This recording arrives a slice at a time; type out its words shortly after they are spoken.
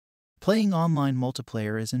Playing online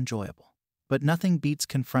multiplayer is enjoyable, but nothing beats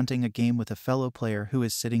confronting a game with a fellow player who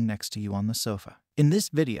is sitting next to you on the sofa. In this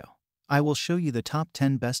video, I will show you the top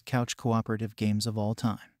 10 best couch cooperative games of all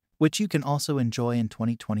time, which you can also enjoy in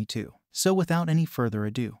 2022. So without any further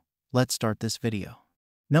ado, let's start this video.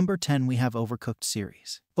 Number 10, we have Overcooked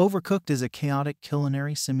Series. Overcooked is a chaotic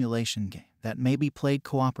culinary simulation game that may be played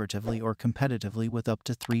cooperatively or competitively with up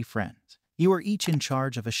to 3 friends. You are each in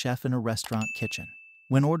charge of a chef in a restaurant kitchen.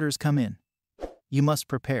 When orders come in, you must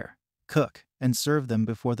prepare, cook, and serve them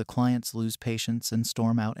before the clients lose patience and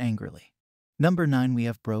storm out angrily. Number 9, we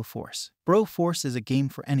have Broforce. Broforce is a game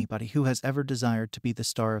for anybody who has ever desired to be the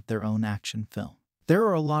star of their own action film. There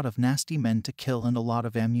are a lot of nasty men to kill and a lot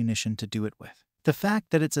of ammunition to do it with. The fact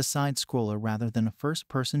that it's a side-scroller rather than a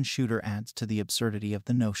first-person shooter adds to the absurdity of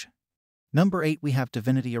the notion. Number 8, we have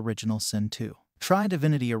Divinity Original Sin 2. Try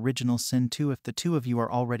Divinity Original Sin 2 if the two of you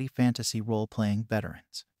are already fantasy role-playing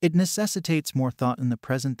veterans. It necessitates more thought in the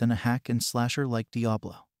present than a hack and slasher like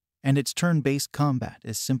Diablo, and its turn-based combat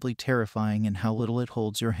is simply terrifying in how little it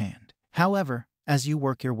holds your hand. However, as you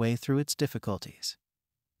work your way through its difficulties,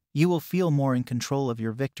 you will feel more in control of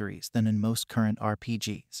your victories than in most current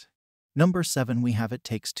RPGs. Number 7, we have It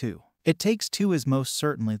Takes Two. It Takes Two is most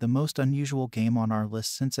certainly the most unusual game on our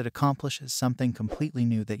list since it accomplishes something completely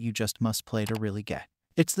new that you just must play to really get.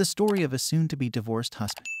 It's the story of a soon-to-be divorced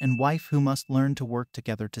husband and wife who must learn to work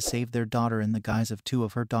together to save their daughter in the guise of 2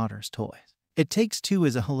 of her daughter's toys. It Takes Two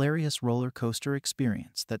is a hilarious roller coaster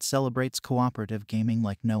experience that celebrates cooperative gaming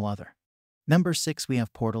like no other. Number 6, we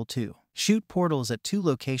have Portal 2. Shoot portals at 2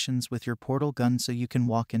 locations with your portal gun so you can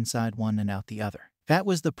walk inside one and out the other. That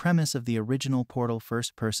was the premise of the original Portal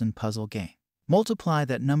first-person puzzle game. Multiply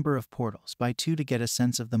that number of portals by 2 to get a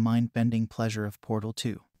sense of the mind-bending pleasure of Portal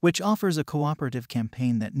 2, which offers a cooperative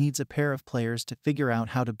campaign that needs a pair of players to figure out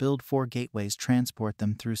how to build 4 gateways, transport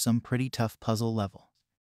them through some pretty tough puzzle levels.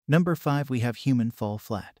 Number 5, we have Human Fall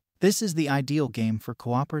Flat. This is the ideal game for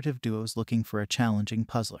cooperative duos looking for a challenging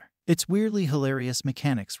puzzler. Its weirdly hilarious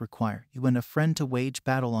mechanics require you and a friend to wage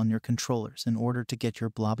battle on your controllers in order to get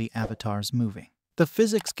your blobby avatars moving. The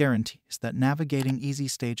physics guarantees that navigating easy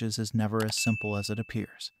stages is never as simple as it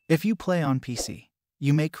appears. If you play on PC,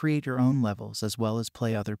 you may create your own levels as well as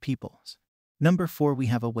play other people's. Number 4, we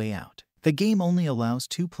have A Way Out. The game only allows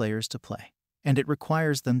 2 players to play, and it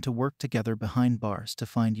requires them to work together behind bars to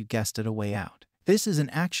find, you guessed it, a way out. This is an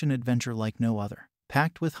action-adventure like no other,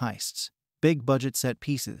 packed with heists, big-budget set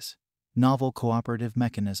pieces, novel cooperative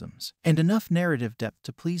mechanisms, and enough narrative depth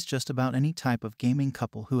to please just about any type of gaming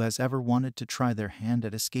couple who has ever wanted to try their hand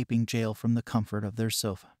at escaping jail from the comfort of their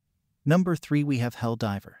sofa. Number 3, we have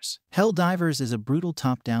HellDivers. HellDivers is a brutal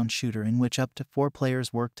top-down shooter in which up to 4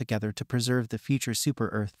 players work together to preserve the future Super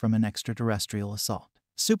Earth from an extraterrestrial assault.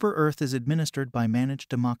 Super Earth is administered by managed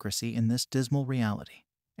democracy in this dismal reality,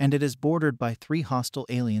 and it is bordered by 3 hostile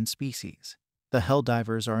alien species. The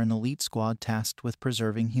HellDivers are an elite squad tasked with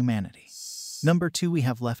preserving humanity. Number 2, we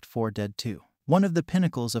have Left 4 Dead 2. One of the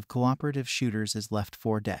pinnacles of cooperative shooters is Left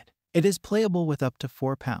 4 Dead. It is playable with up to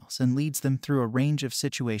 4 pals and leads them through a range of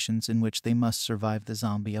situations in which they must survive the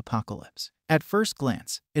zombie apocalypse. At first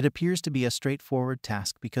glance, it appears to be a straightforward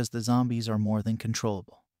task because the zombies are more than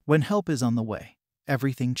controllable. When help is on the way,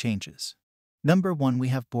 everything changes. Number 1, we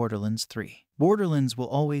have Borderlands 3. Borderlands will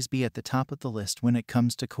always be at the top of the list when it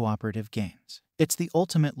comes to cooperative games. It's the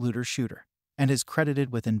ultimate looter shooter, and is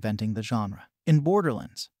credited with inventing the genre. In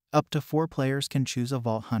Borderlands, up to 4 players can choose a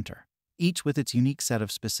vault hunter, each with its unique set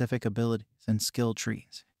of specific abilities and skill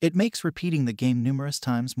trees. It makes repeating the game numerous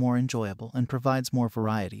times more enjoyable and provides more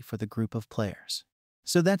variety for the group of players.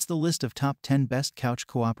 So that's the list of top 10 best couch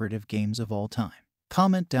cooperative games of all time.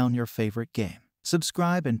 Comment down your favorite game.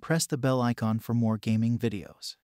 Subscribe and press the bell icon for more gaming videos.